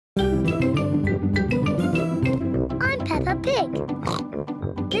Pig.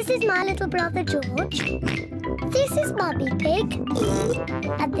 This is my little brother George. This is Mummy Pig.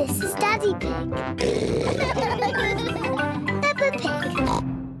 And this is Daddy Pig. Peppa Pig.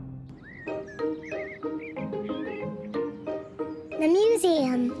 The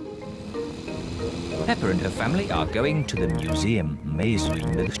museum. Peppa and her family are going to the museum.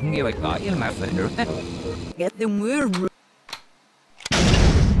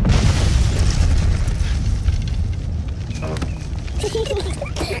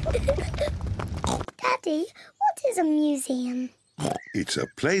 Daddy, what is a museum? It's a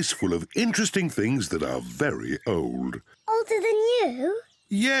place full of interesting things that are very old. Older than you?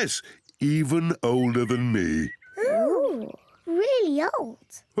 Yes, even older than me. Ooh, really old.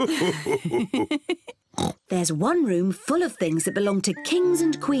 There's one room full of things that belong to kings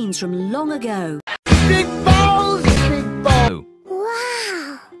and queens from long ago. Big balls! Big balls!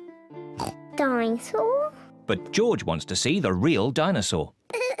 Wow. Dinosaur? But George wants to see the real dinosaur.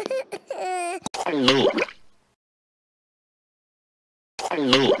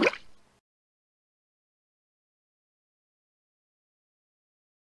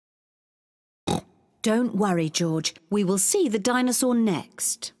 Don't worry, George. We will see the dinosaur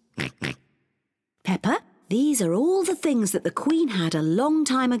next. Peppa, these are all the things that the Queen had a long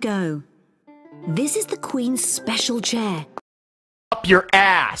time ago. This is the Queen's special chair. Up your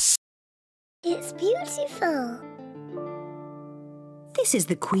ass! It's beautiful. This is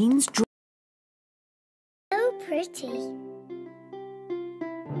the Queen's So pretty.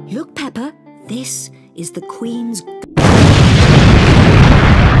 Look, Peppa, this is the Queen's...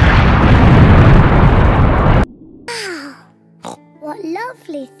 Wow, what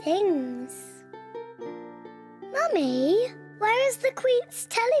lovely things. Mummy, where is the Queen's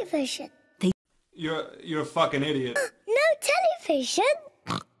television? You're a fucking idiot. No television?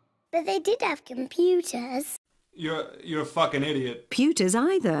 But they did have computers. You're a fucking idiot. Computers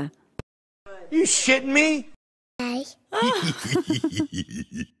either. You shitting me? Hey.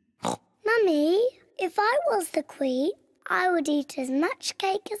 Mummy, if I was the Queen, I would eat as much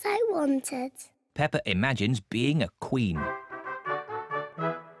cake as I wanted. Peppa imagines being a queen.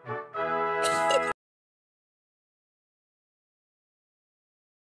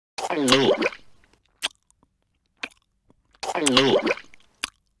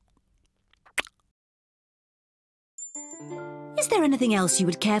 Is there anything else you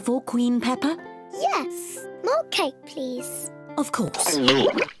would care for, Queen Peppa? Yes, more cake, please. Of course.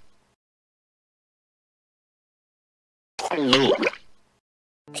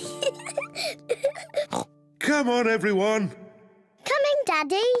 Come on, everyone. Coming,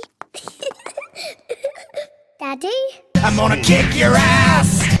 Daddy. Daddy? I'm gonna kick your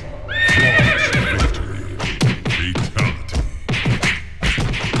ass!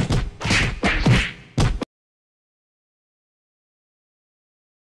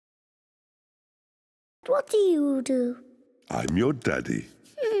 What do you do? I'm your daddy.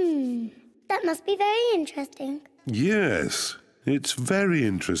 That must be very interesting. Yes, it's very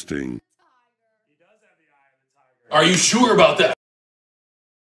interesting. Are you sure about that?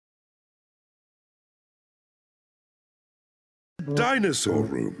 Dinosaur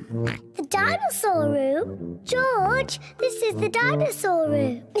room. The dinosaur room? George, this is the dinosaur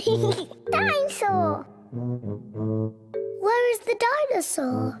room. Dinosaur! Where is the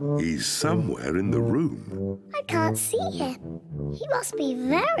dinosaur? He's somewhere in the room. I can't see him. He must be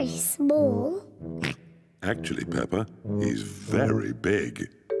very small. Actually, Peppa, he's very big.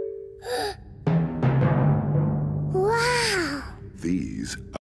 Wow! These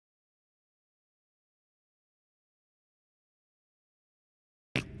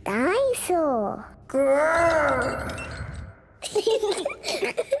Dinosaur!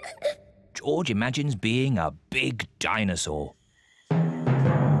 George imagines being a big dinosaur.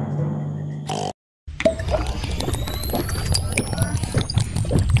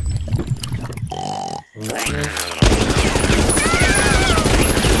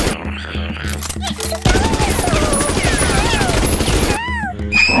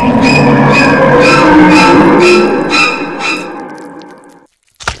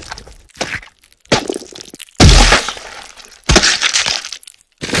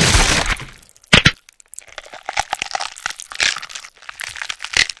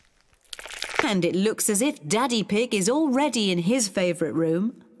 And it looks as if Daddy Pig is already in his favourite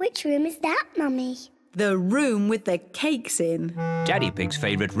room. Which room is that, Mummy? The room with the cakes in. Daddy Pig's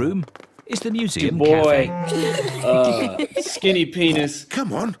favourite room is the museum Boy. cafe. Skinny penis.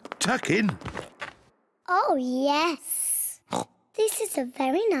 Come on, tuck in. Oh, yes. This is a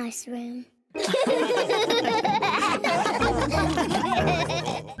very nice room.